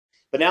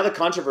But now the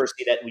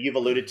controversy that you've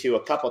alluded to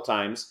a couple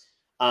times.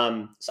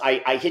 So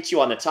I hit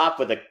you on the top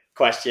with a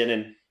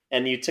question,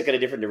 and you took it a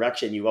different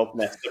direction. You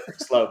opened that slippery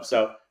slope.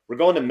 So we're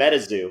going to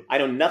MetaZoo. I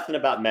know nothing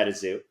about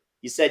MetaZoo.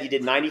 You said you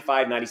did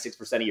 95,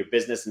 96% of your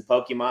business in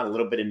Pokemon, a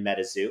little bit in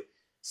MetaZoo.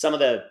 Some of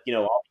the,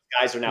 all these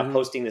guys are now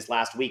posting this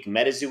last week.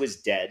 MetaZoo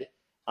is dead.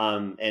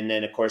 And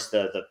then, of course,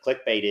 the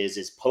clickbait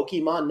is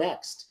Pokemon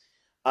next.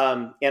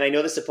 And I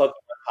know this is a Pokemon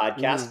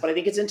podcast, but I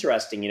think it's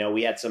interesting.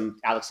 We had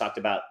Alex talked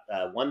about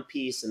One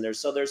Piece, and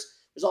there's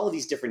all of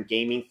these different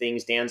gaming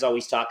things. Dan's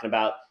always talking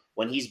about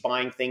when he's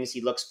buying things,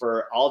 he looks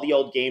for all the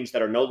old games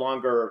that are no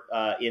longer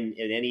in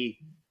any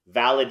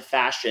valid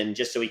fashion,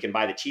 just so he can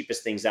buy the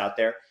cheapest things out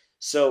there.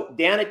 So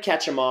Dan at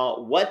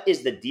KetchumAll, what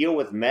is the deal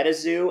with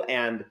MetaZoo?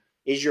 And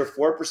is your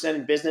 4%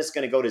 in business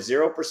going to go to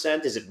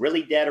 0%? Is it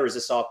really dead, or is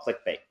this all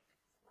clickbait?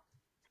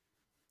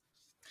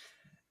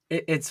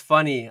 It's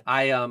funny.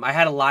 I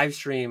had a live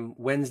stream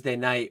Wednesday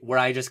night where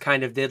I just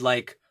kind of did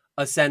like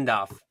a send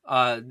off.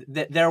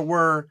 There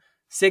were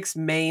 6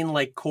 main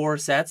like core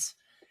sets,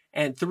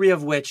 and 3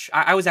 of which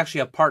I was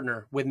actually a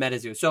partner with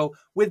MetaZoo. So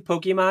with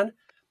Pokemon,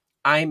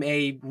 I'm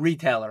a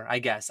retailer, I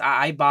guess.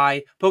 I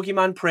buy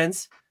Pokemon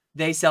prints.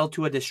 They sell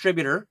to a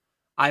distributor.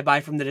 I buy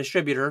from the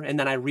distributor, and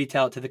then I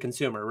retail it to the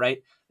consumer.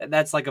 Right?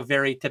 That's like a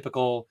very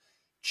typical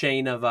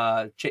chain of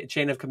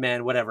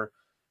command, whatever,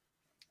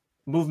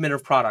 movement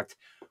of product.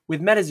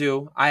 With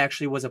MetaZoo, I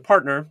actually was a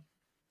partner,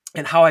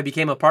 and how I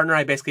became a partner,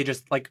 I basically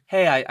just like,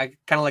 hey, I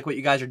kind of like what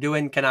you guys are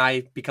doing. Can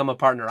I become a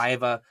partner? I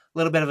have a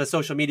little bit of a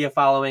social media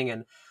following,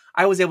 and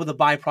I was able to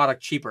buy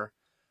product cheaper.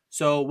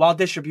 So while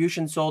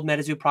distribution sold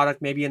MetaZoo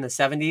product maybe in the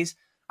 70s,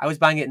 I was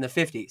buying it in the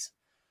 50s.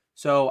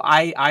 So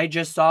I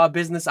just saw a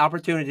business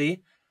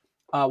opportunity.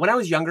 When I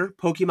was younger,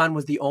 Pokemon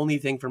was the only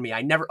thing for me.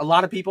 A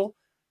lot of people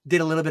did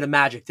a little bit of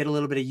Magic, did a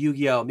little bit of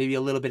Yu-Gi-Oh, maybe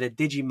a little bit of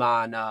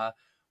Digimon,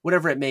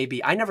 whatever it may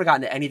be. I never got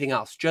into anything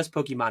else, just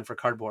Pokemon for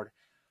cardboard.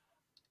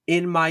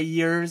 In my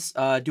years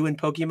doing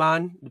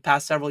Pokemon, the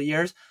past several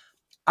years,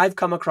 I've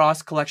come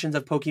across collections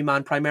of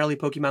Pokemon, primarily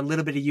Pokemon, a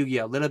little bit of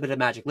Yu-Gi-Oh, a little bit of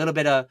Magic, a little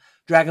bit of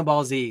Dragon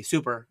Ball Z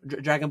Super,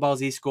 Dragon Ball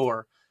Z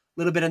Score, a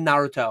little bit of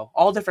Naruto,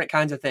 all different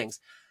kinds of things.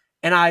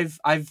 And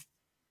I've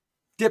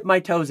dipped my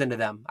toes into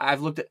them.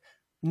 I've looked at,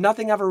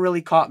 nothing ever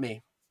really caught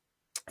me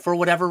for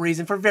whatever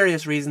reason, for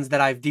various reasons that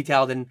I've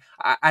detailed, and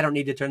I don't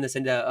need to turn this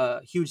into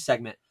a huge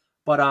segment.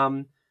 But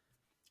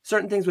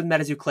certain things with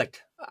MetaZoo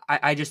clicked.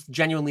 I just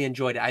genuinely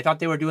enjoyed it. I thought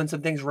they were doing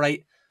some things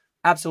right.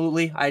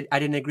 Absolutely. I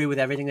didn't agree with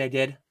everything they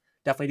did.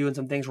 Definitely doing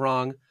some things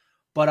wrong.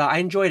 But I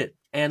enjoyed it.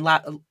 And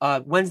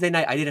Wednesday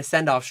night, I did a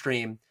send-off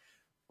stream.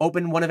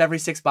 Opened one of every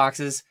 6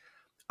 boxes.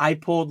 I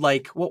pulled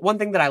one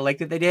thing that I liked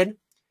that they did,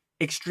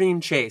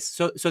 Extreme Chase.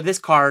 So this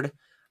card,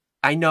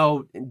 I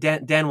know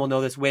Dan will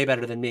know this way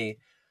better than me.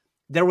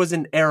 There was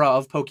an era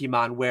of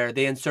Pokemon where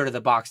they inserted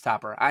the box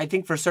topper. I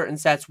think for certain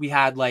sets, we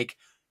had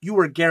you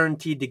were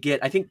guaranteed to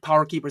get, I think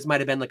Power Keepers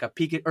might have been like a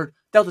Pikachu, or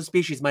Delta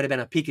Species might have been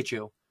a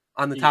Pikachu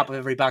on the top of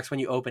every box when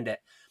you opened it.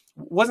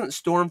 Wasn't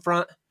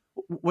Stormfront,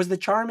 was the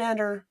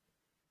Charmander,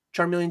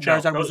 Charmeleon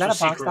Charizard, was that a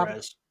box topper?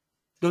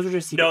 Those were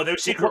just secret. No, they were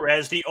secret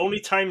rares. The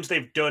only times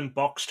they've done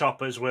box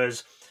toppers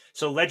was,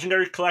 so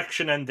Legendary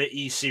Collection and the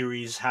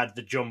E-Series had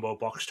the jumbo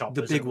box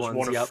toppers. The big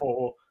ones,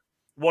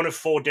 one of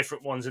 4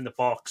 different ones in the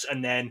box,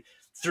 and then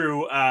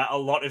through a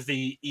lot of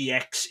the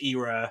EX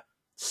era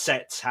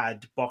sets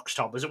had box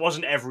toppers. It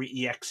wasn't every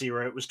EX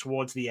era, it was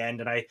towards the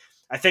end, and I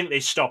think they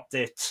stopped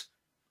it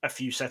a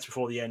few sets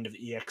before the end of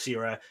the EX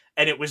era,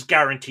 and it was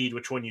guaranteed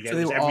which one you get.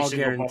 So every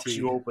single box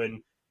you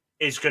open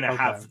is going to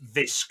have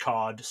this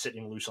card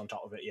sitting loose on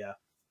top of it,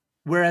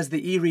 Whereas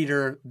the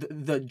e-reader,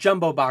 the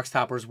jumbo box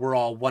toppers were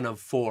all 1 of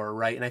 4,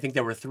 right? And I think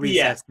there were 3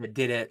 sets that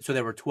did it, so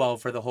there were 12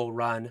 for the whole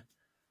run.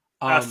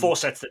 4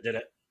 sets that did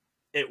it.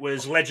 It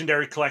was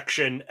Legendary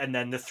Collection and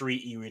then the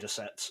 3 e-reader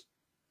sets.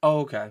 Oh,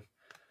 okay.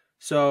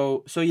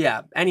 So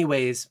yeah.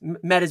 Anyways,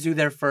 MetaZoo,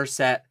 their first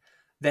set,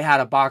 they had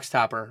a box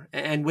topper,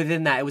 and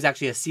within that, it was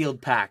actually a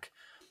sealed pack.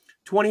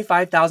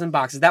 25,000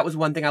 boxes. That was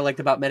one thing I liked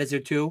about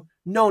MetaZoo too.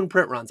 Known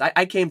print runs.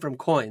 I came from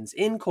coins.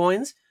 In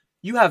coins,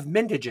 you have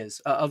mintages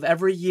of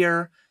every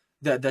year.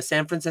 The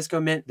San Francisco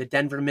Mint, the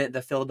Denver Mint,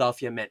 the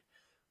Philadelphia Mint.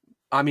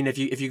 I mean, if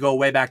you go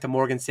way back to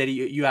Morgan City,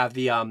 you have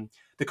the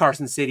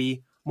Carson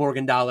City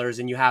Morgan dollars,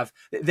 and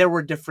there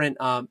were different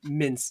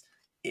mints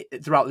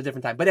throughout the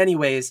different time. But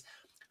anyways,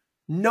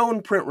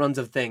 known print runs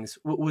of things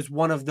was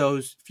one of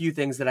those few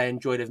things that I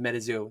enjoyed of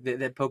MetaZoo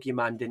that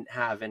Pokemon didn't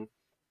have. And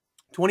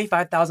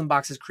 25,000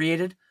 boxes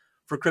created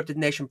for Cryptid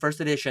Nation First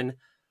Edition,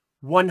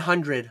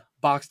 100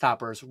 box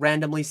toppers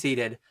randomly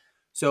seeded.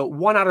 So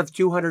 1 out of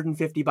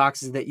 250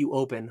 boxes that you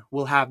open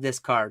will have this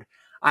card.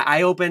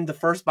 I opened the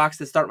first box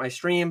to start my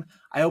stream.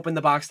 I opened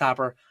the box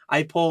topper.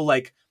 I pull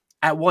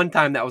at one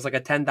time that was like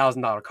a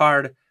 $10,000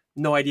 card.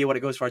 No idea what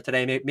it goes for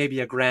today. Maybe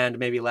 $1,000,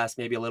 maybe less,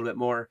 maybe a little bit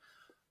more.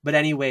 But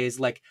anyways,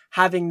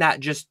 having that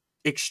just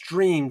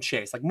extreme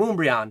chase, like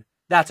Moonbryon,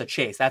 that's a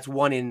chase. That's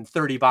 1 in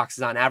 30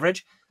 boxes on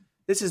average.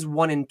 This is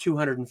 1 in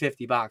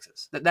 250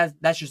 boxes.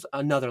 That's just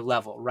another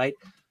level, right?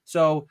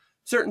 So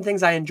certain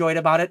things I enjoyed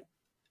about it.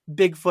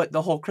 Bigfoot,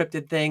 the whole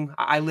cryptid thing.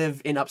 I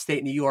live in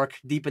upstate New York,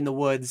 deep in the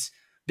woods.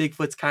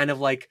 Bigfoot's kind of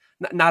like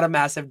not a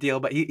massive deal,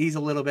 but he's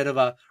a little bit of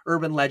a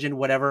urban legend,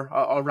 whatever,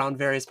 around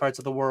various parts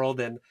of the world.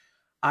 And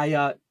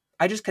I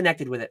just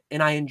connected with it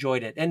and I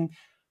enjoyed it. And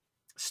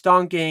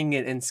stonking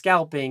and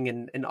scalping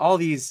and all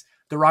these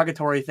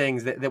derogatory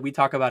things that we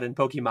talk about in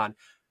Pokemon,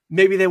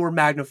 maybe they were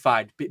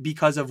magnified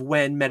because of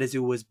when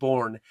MetaZoo was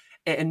born.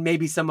 And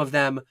maybe some of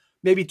them,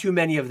 maybe too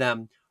many of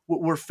them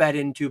were fed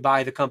into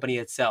by the company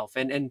itself.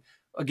 And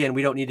again,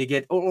 we don't need to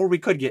get, or we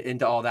could get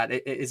into all that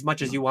as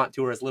much as you want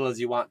to, or as little as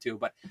you want to,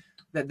 but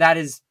that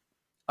is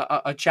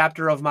a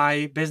chapter of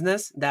my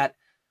business that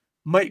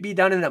might be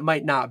done and it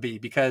might not be,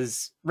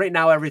 because right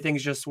now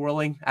everything's just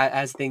swirling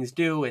as things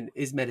do. And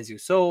is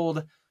MetaZoo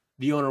sold?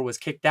 The owner was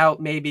kicked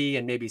out maybe,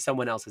 and maybe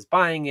someone else is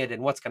buying it,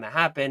 and what's going to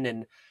happen?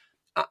 And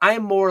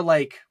I'm more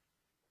like,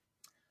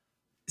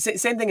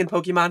 same thing in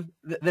Pokemon.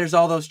 There's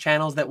all those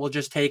channels that will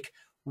just take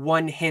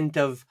one hint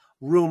of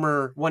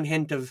rumor, one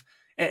hint of,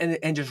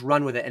 and just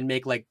run with it and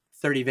make like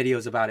 30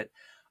 videos about it.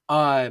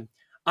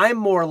 I'm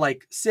more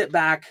like sit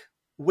back,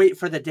 wait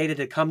for the data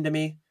to come to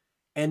me,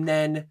 and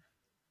then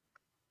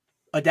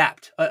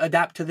adapt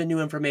to the new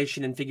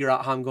information and figure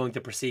out how I'm going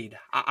to proceed.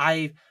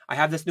 I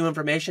have this new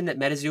information that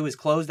MetaZoo is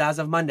closed as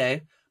of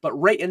Monday, but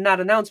right in that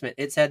announcement,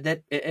 it said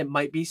that it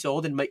might be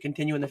sold and might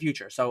continue in the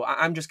future. So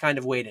I'm just kind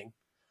of waiting.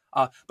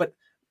 But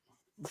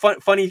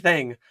funny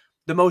thing,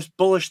 the most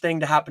bullish thing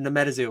to happen to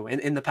MetaZoo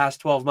in the past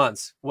 12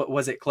 months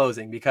was it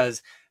closing,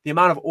 because the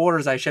amount of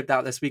orders I shipped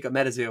out this week at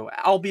MetaZoo,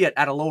 albeit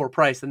at a lower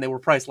price than they were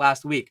priced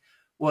last week,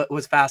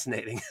 was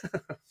fascinating.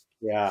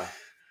 Yeah.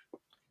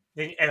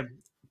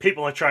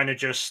 People are trying to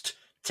just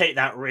take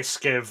that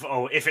risk of,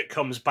 oh, if it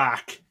comes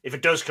back, if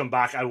it does come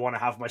back, I want to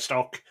have my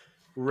stock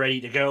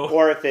ready to go.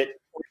 Or if it...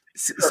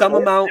 Some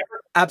amount,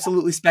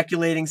 absolutely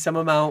speculating, some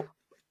amount...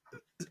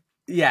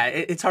 Yeah,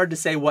 it's hard to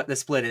say what the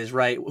split is,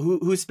 right?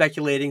 Who's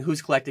speculating,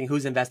 who's collecting,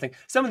 who's investing.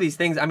 Some of these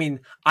things, I mean,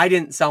 I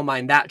didn't sell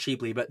mine that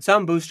cheaply, but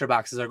some booster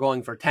boxes are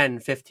going for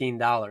 $10,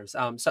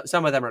 $15.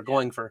 Some of them are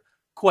going for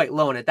quite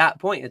low. And at that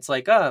point, it's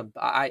like,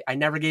 I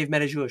never gave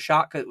MetaZoo a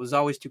shot because it was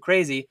always too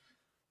crazy.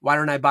 Why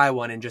don't I buy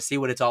one and just see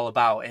what it's all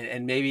about?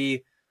 And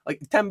maybe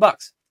like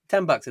 $10.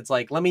 It's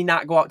like, let me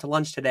not go out to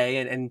lunch today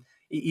and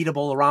eat a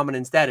bowl of ramen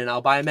instead, and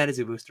I'll buy a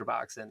MetaZoo booster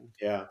box. And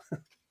yeah.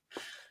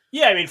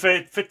 Yeah, I mean, for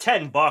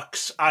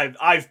 $10,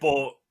 I've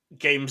bought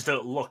games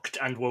that looked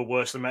and were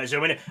worse than MetaZoo.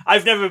 I mean,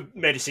 I've never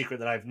made a secret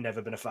that I've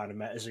never been a fan of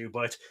MetaZoo,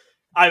 but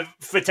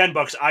for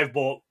 $10, I've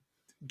bought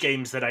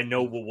games that I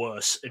know were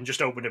worse and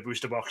just opened a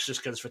booster box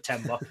just because for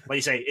 $10. Like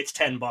you say, it's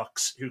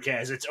 $10. Who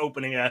cares? It's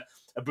opening a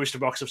booster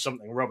box of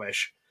something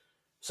rubbish.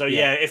 So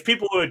yeah, if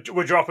people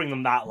were dropping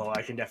them that low,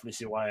 I can definitely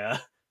see why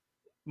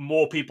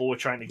more people were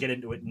trying to get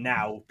into it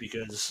now,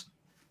 because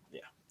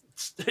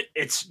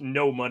it's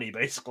no money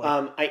basically.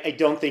 I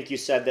don't think you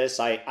said this.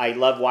 I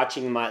love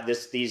watching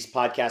these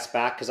podcasts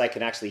back because I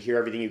can actually hear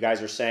everything you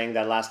guys are saying.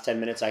 That last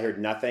 10 minutes, I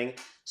heard nothing.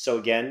 So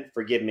again,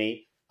 forgive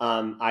me. I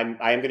am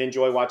going to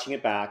enjoy watching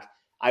it back.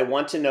 I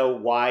want to know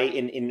why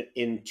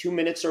in 2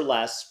 minutes or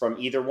less from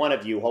either one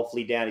of you,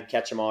 hopefully Dan at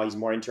Catch 'em All, he's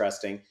more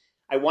interesting.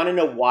 I want to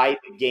know why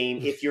the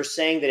game, if you're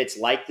saying that it's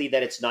likely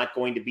that it's not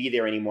going to be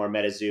there anymore,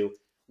 MetaZoo,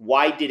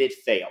 why did it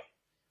fail?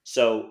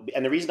 So,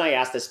 and the reason I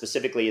asked this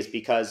specifically is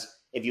because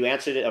if you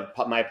answered it,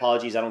 my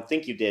apologies, I don't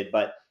think you did,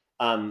 but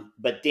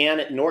Dan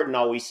at Norton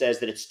always says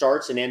that it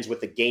starts and ends with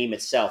the game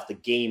itself, the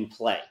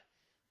gameplay.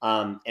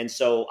 And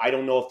so I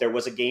don't know if there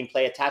was a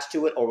gameplay attached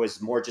to it or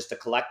was more just a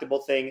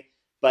collectible thing.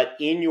 But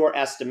in your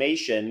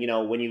estimation,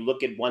 when you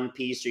look at One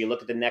Piece or you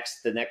look at the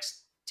next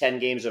 10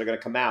 games that are going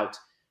to come out,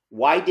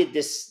 why did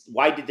this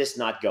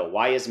not go?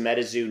 Why is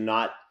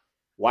MetaZoo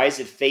why is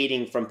it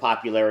fading from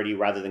popularity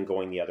rather than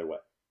going the other way?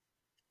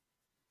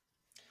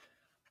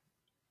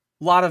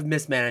 A lot of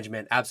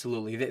mismanagement,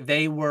 absolutely.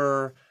 They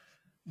were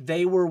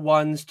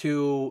ones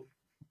to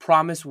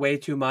promise way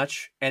too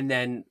much and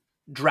then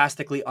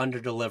drastically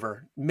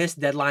underdeliver. Missed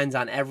deadlines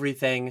on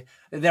everything.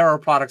 There are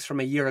products from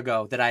a year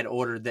ago that I'd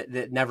ordered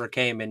that never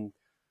came and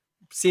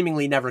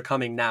seemingly never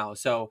coming now.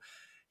 So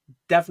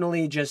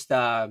definitely just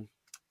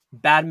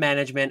bad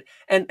management.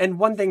 And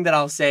one thing that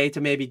I'll say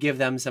to maybe give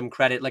them some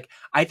credit, like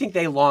I think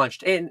they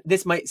launched, and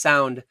this might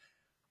sound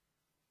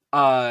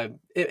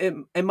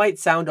it might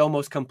sound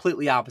almost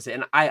completely opposite,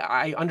 and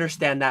I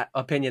understand that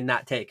opinion,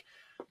 that take.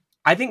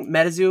 I think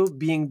MetaZoo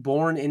being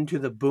born into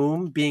the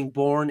boom, being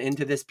born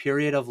into this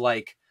period of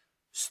like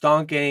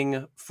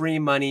stonking, free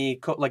money,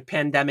 like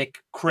pandemic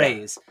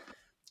craze,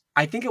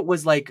 I think it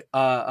was like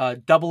a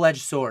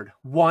double-edged sword.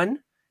 One,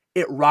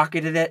 it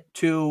rocketed it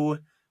to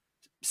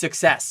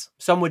success.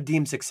 Some would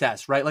deem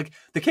success, right? Like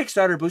the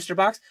Kickstarter booster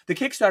box, the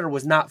Kickstarter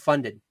was not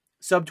funded.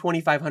 Sub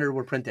 2,500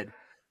 were printed.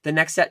 The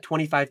next set,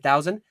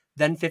 25,000,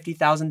 then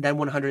 50,000, then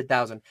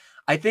 100,000.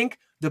 I think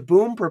the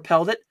boom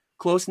propelled it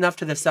close enough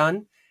to the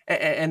sun,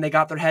 and they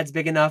got their heads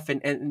big enough,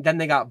 and then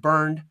they got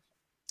burned.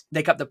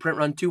 They kept the print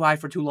run too high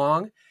for too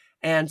long.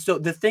 And so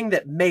the thing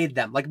that made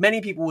them, like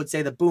many people would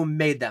say the boom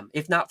made them.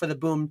 If not for the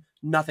boom,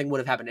 nothing would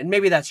have happened. And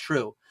maybe that's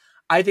true.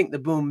 I think the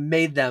boom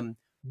made them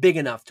big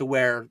enough to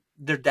where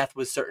their death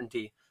was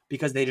certainty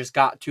because they just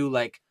got too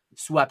like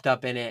swept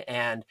up in it.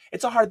 And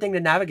it's a hard thing to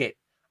navigate.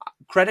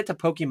 Credit to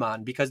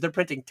Pokemon because they're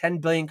printing 10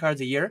 billion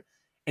cards a year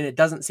and it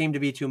doesn't seem to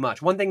be too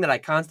much. One thing that I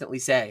constantly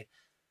say,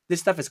 this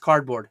stuff is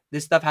cardboard.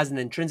 This stuff has an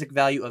intrinsic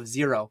value of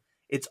 0.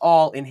 It's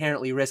all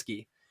inherently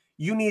risky.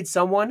 You need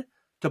someone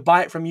to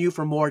buy it from you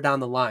for more down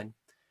the line.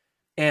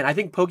 And I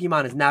think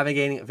Pokemon is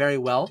navigating it very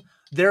well.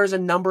 There's a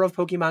number of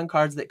Pokemon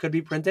cards that could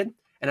be printed,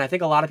 and I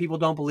think a lot of people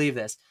don't believe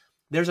this.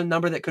 There's a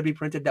number that could be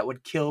printed that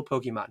would kill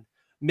Pokemon.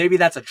 Maybe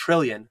that's 1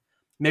 trillion.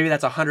 Maybe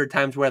that's 100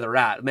 times where they're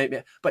at.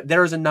 Maybe, but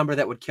there's a number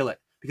that would kill it.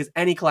 Because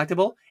any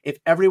collectible, if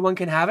everyone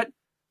can have it,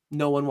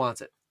 no one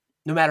wants it.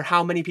 No matter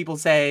how many people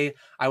say,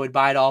 I would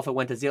buy it all if it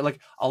went to 0. Like,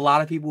 a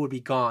lot of people would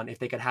be gone if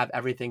they could have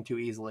everything too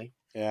easily.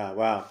 Yeah,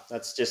 wow.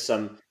 That's just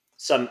some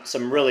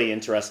really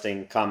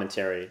interesting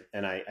commentary.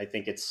 And I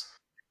think it's...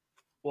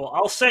 Well,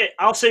 I'll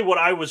say what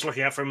I was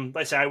looking at from,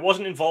 let's say I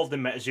wasn't involved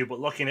in MetaZoo, but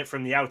looking at it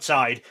from the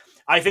outside,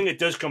 I think it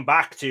does come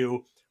back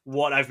to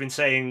what I've been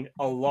saying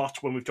a lot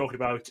when we've talked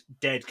about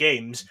dead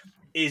games,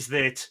 is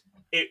that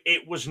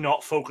it was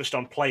not focused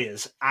on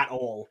players at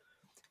all.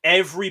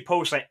 Every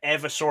post I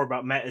ever saw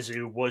about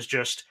MetaZoo was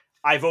just,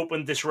 I've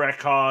opened this rare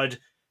card,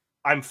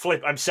 I'm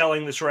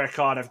selling this rare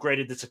card, I've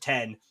graded this a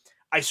 10.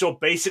 I saw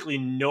basically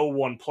no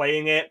one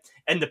playing it,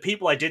 and the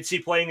people I did see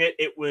playing it,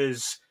 it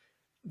was...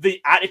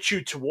 the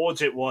attitude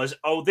towards it was,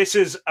 oh, this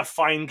is a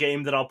fine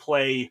game that I'll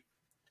play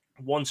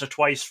once or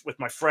twice with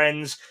my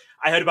friends.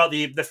 I heard about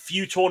the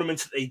few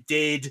tournaments that they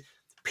did.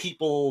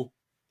 People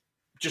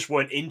just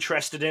weren't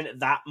interested in it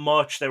that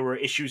much. There were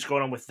issues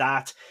going on with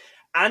that.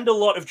 And a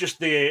lot of just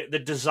the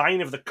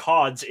design of the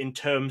cards in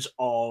terms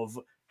of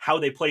how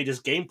they played as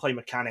gameplay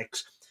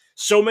mechanics.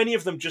 So many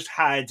of them just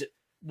had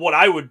what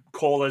I would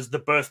call as the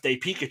birthday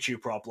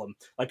Pikachu problem.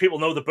 Like, people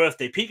know the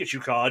birthday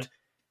Pikachu card.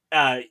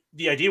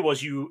 The idea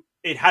was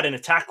it had an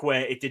attack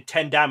where it did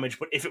 10 damage,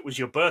 but if it was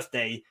your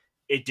birthday,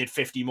 it did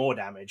 50 more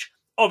damage.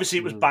 Obviously,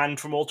 it was banned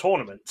from all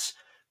tournaments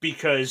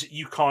because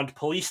you can't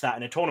police that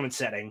in a tournament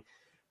setting.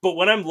 But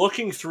when I'm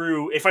looking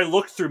through, if I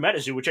look through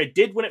MetaZoo, which I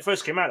did when it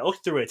first came out, I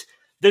looked through it,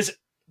 there's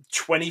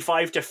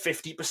 25 to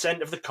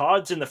 50% of the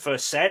cards in the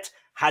first set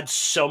had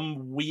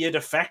some weird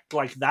effect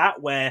like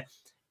that, where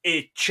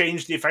it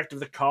changed the effect of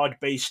the card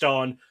based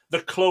on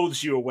the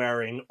clothes you were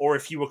wearing, or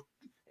if you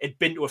had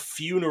been to a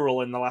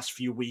funeral in the last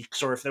few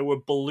weeks, or if there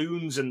were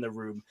balloons in the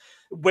room.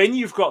 When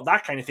you've got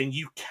that kind of thing,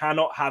 you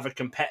cannot have a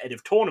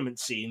competitive tournament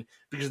scene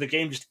because the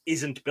game just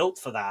isn't built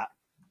for that.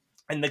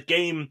 And the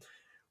game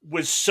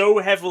was so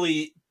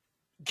heavily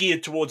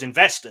geared towards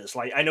investors.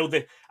 Like, I know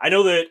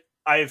that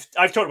I've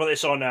talked about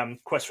this on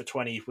Quest for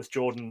 20 with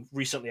Jordan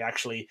recently,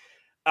 actually,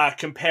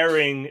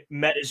 comparing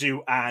MetaZoo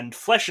and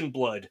Flesh and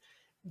Blood.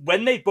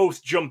 When they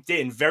both jumped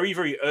in very,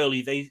 very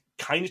early, they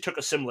kind of took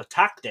a similar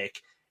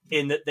tactic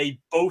in that they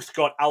both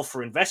got alpha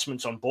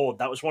investments on board.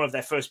 That was one of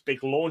their first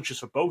big launches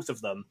for both of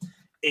them,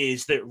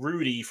 is that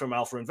Rudy from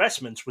Alpha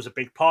Investments was a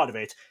big part of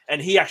it.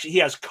 And he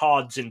has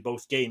cards in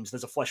both games.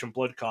 There's a Flesh and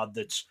Blood card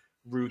that's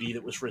Rudy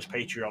that was for his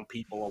Patreon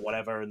people or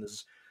whatever. And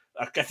there's,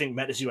 I think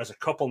MetaZoo has a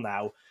couple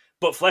now.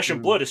 But Flesh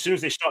and Blood, as soon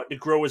as they started to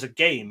grow as a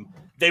game,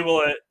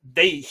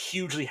 they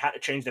hugely had to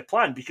change their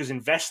plan because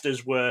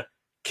investors were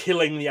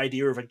killing the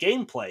idea of a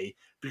gameplay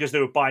because they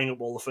were buying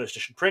up all the first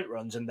edition print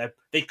runs and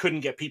they couldn't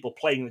get people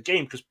playing the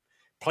game because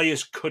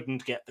players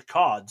couldn't get the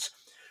cards.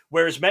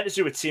 Whereas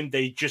MetaZoo, it seemed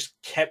they just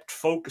kept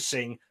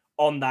focusing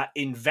on that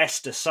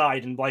investor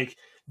side, and like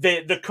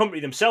the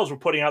company themselves were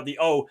putting out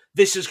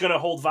this is going to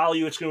hold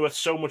value, it's going to be worth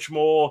so much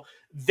more.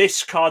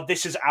 This card,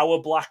 this is our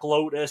Black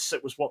Lotus.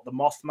 It was the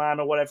Mothman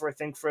or whatever, I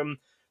think, from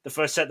the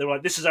first set. They were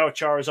like, this is our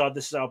Charizard,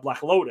 this is our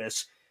Black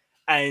Lotus.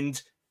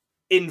 And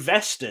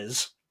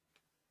investors,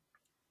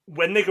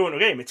 when they go into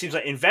a game, it seems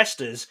like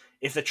investors,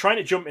 if they're trying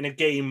to jump in a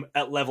game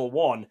at level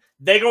 1,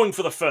 they're going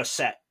for the first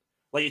set.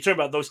 Like, you're talking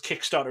about those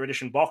Kickstarter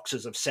edition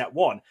boxes of set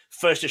 1,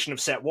 first edition of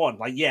set 1.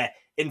 Like, yeah,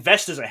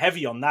 investors are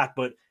heavy on that,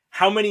 but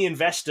how many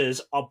investors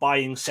are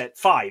buying set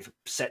 5,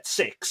 set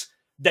 6?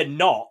 They're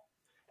not.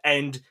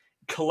 And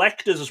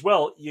collectors as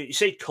well, you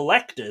say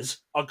collectors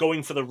are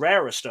going for the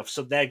rarer stuff,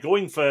 so they're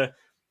going for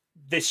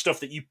this stuff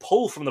that you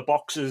pull from the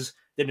boxes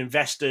that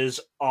investors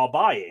are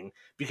buying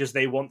because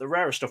they want the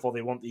rarer stuff, or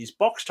they want these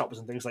box toppers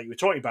and things like you were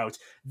talking about.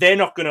 They're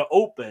not going to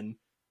open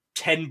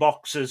 10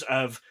 boxes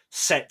of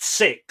set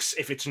 6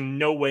 if it's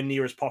nowhere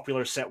near as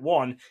popular as set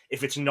 1,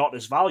 if it's not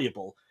as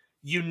valuable.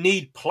 You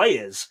need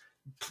players.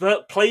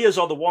 Players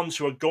are the ones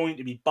who are going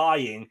to be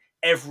buying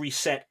every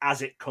set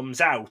as it comes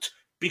out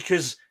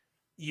because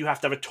you have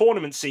to have a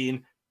tournament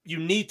scene. You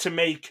need to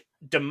make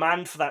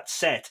demand for that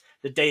set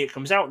the day it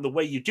comes out. And the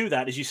way you do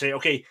that is you say,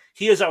 okay,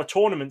 here's our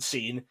tournament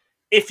scene.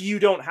 If you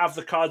don't have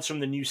the cards from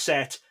the new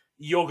set,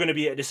 you're going to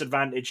be at a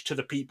disadvantage to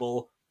the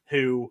people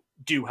who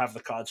do have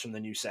the cards from the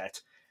new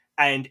set.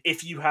 And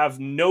if you have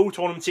no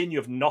tournament scene, you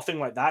have nothing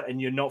like that, and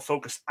you're not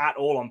focused at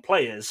all on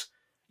players,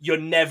 you're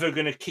never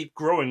going to keep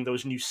growing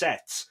those new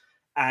sets.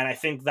 And I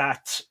think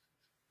that's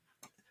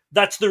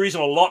the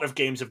reason a lot of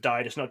games have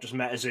died. It's not just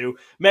MetaZoo.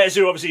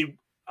 MetaZoo, obviously,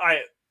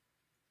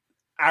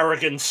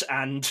 arrogance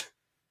and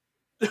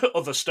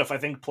other stuff, I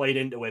think, played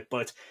into it.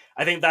 But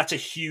I think that's a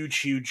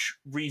huge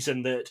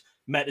reason that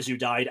MetaZoo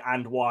died,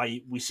 and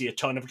why we see a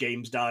ton of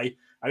games die.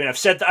 I mean, I've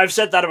said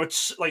that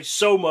about like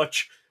so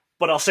much,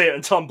 but I'll say it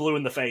until I'm blue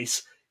in the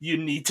face. You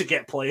need to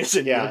get players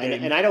in your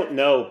game. And I don't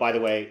know, by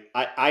the way,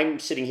 I'm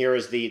sitting here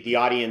as the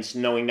audience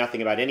knowing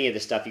nothing about any of the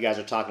stuff you guys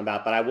are talking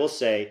about, but I will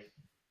say,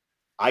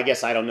 I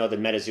guess I don't know that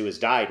MetaZoo has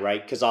died,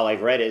 right? Because all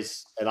I've read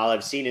is, and all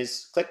I've seen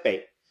is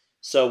clickbait.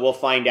 So we'll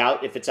find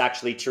out if it's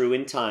actually true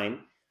in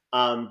time.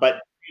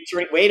 But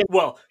wait,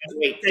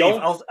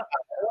 Dave,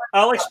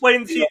 I'll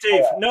explain to you,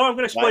 Dave. No, I'm going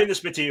to explain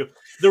this bit to you.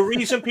 The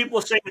reason people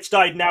are saying it's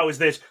died now is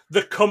this: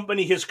 the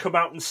company has come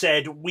out and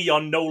said, we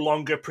are no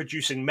longer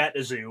producing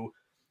MetaZoo.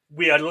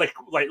 We are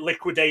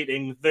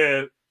liquidating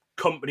the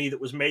company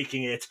that was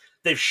making it.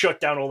 They've shut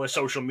down all their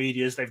social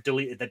medias. They've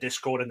deleted their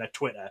Discord and their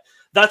Twitter.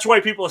 That's why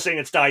people are saying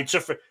it's died.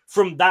 So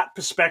from that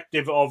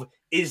perspective of,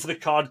 is the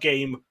card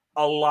game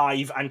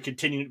alive and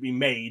continuing to be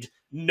made?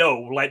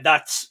 No, like,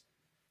 that's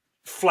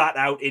flat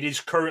out. It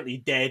is currently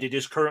dead. It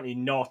is currently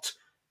not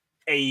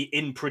a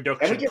in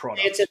production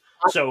product.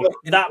 So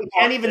that we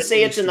can't even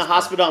say it's in the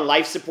hospital on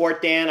life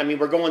support, Dan. I mean,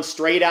 we're going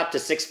straight up to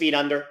 6 feet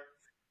under.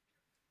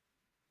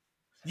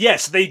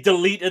 Yes, they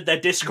deleted their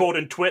Discord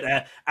and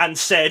Twitter and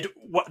said,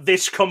 "What,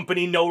 this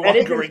company no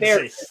longer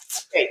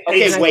exists."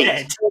 Okay,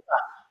 wait.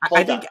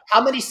 Hold on.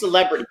 How many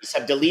celebrities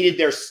have deleted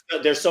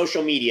their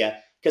social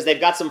media because they've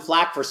got some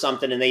flack for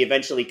something and they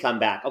eventually come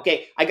back?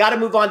 Okay, I got to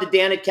move on to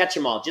Dan at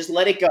KetchumAll. Just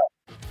let it go.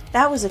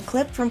 That was a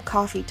clip from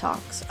Koffee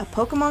Talks, a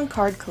Pokemon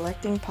card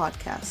collecting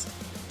podcast.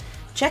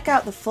 Check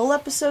out the full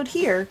episode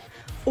here,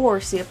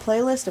 or see a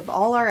playlist of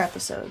all our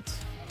episodes.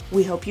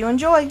 We hope you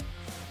enjoy!